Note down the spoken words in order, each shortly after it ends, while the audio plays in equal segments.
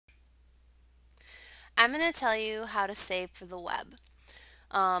I'm going to tell you how to save for the web.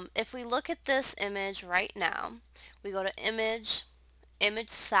 If we look at this image right now, we go to image, image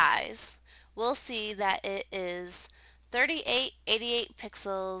size, we'll see that it is 3888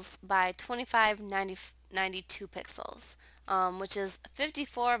 pixels by 2592 pixels, which is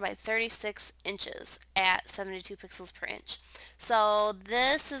 54 by 36 inches at 72 pixels per inch. So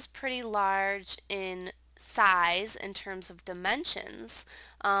this is pretty large in size in terms of dimensions,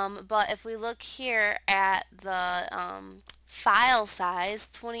 but if we look here at the file size,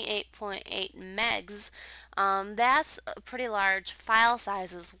 28.8 megs, that's a pretty large file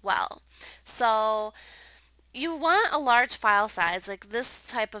size as well. So you want a large file size, like this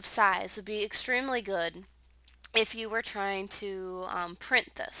type of size would be extremely good if you were trying to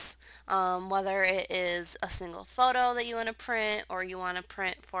print this, whether it is a single photo that you want to print or you want to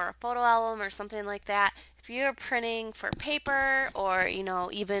print for a photo album or something like that. If you're printing for paper or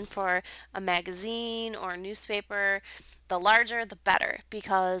even for a magazine or a newspaper, the larger the better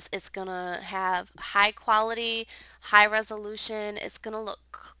because it's gonna have high quality, high resolution. It's gonna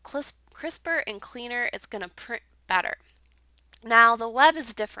look crisper and cleaner. It's gonna print better. Now the web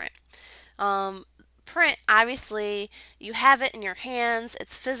is different. Um, Print, obviously, you have it in your hands,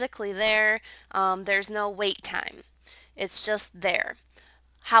 it's physically there, there's no wait time. It's just there.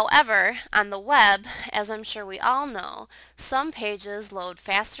 However, on the web, as I'm sure we all know, some pages load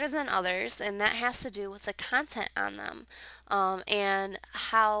faster than others, and that has to do with the content on them and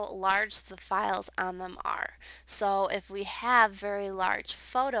how large the files on them are. So, if we have very large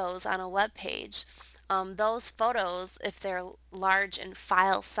photos on a web page, those photos, if they're large in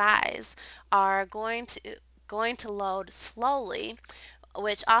file size, are going to load slowly,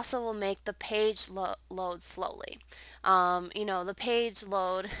 which also will make the page load slowly. The page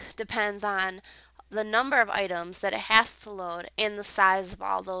load depends on the number of items that it has to load and the size of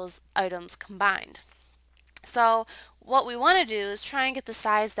all those items combined. So what we want to do is try and get the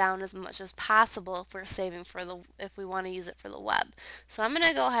size down as much as possible if we're saving for if we want to use it for the web. So I'm going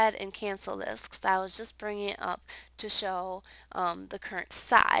to go ahead and cancel this because I was just bringing it up to show the current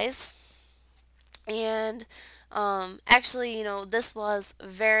size. And actually, this was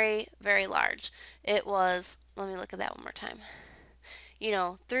very, very large. It was, let me look at that one more time.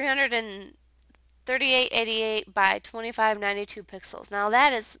 33888 by 2592 pixels. Now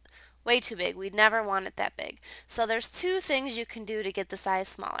that is way too big. We'd never want it that big. So there's two things you can do to get the size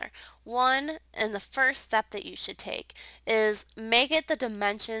smaller. One, and the first step that you should take, is make it the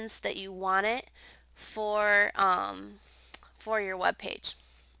dimensions that you want it for your web page.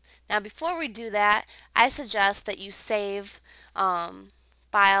 Now before we do that, I suggest that you save,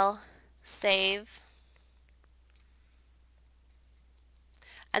 file, save,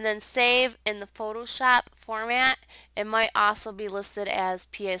 and then save in the Photoshop format. It might also be listed as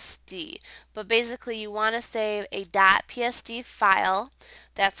PSD, but basically you want to save a .psd file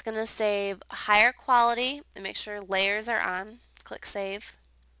that's going to save higher quality and make sure layers are on. Click save.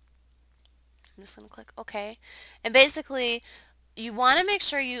 I'm just going to click OK. And basically you want to make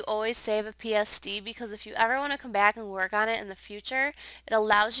sure you always save a PSD because if you ever want to come back and work on it in the future, it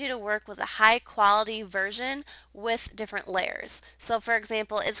allows you to work with a high quality version with different layers. So for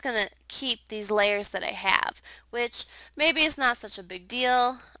example, it's going to keep these layers that I have, which maybe is not such a big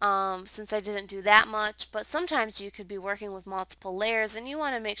deal since I didn't do that much, but sometimes you could be working with multiple layers and you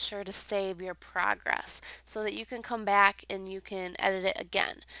want to make sure to save your progress so that you can come back and you can edit it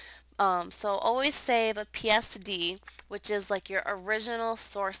again. So always save a PSD, which is like your original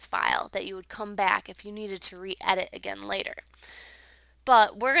source file that you would come back if you needed to re-edit again later.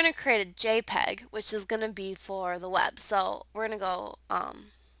 But we're going to create a JPEG, which is going to be for the web. So we're going to go,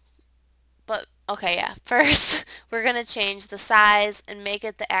 okay, yeah, first we're going to change the size and make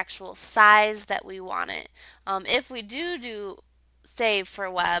it the actual size that we want it. If we do save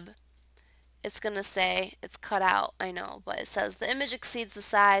for web, it's going to say it's cut out, I know, but it says the image exceeds the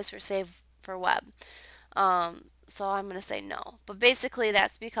size for save for web. So I'm going to say no. But basically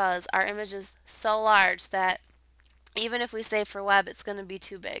that's because our image is so large that even if we save for web, it's going to be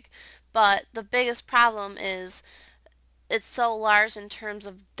too big. But the biggest problem is it's so large in terms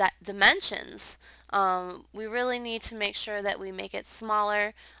of dimensions. We really need to make sure that we make it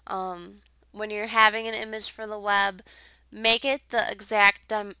smaller. When you're having an image for the web, make it the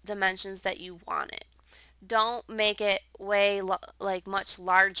exact dimensions that you want it. Don't make it way like much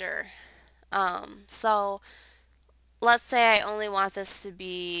larger. So let's say I only want this to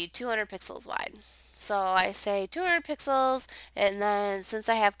be 200 pixels wide. So I say 200 pixels, and then since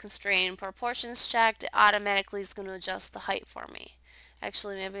I have constrained proportions checked, it automatically is going to adjust the height for me.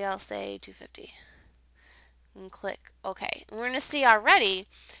 Actually, maybe I'll say 250 and click OK. And we're going to see already,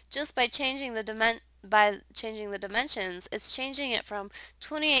 just by changing the by changing the dimensions, it's changing it from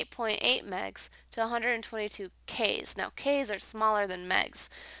 28.8 megs to 122 Ks. Now Ks are smaller than megs,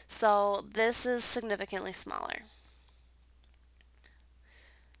 so this is significantly smaller.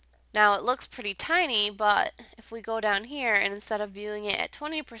 Now it looks pretty tiny, but if we go down here and instead of viewing it at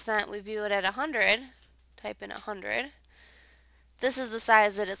 20%, we view it at 100, type in 100, this is the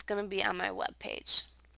size that it's going to be on my web page.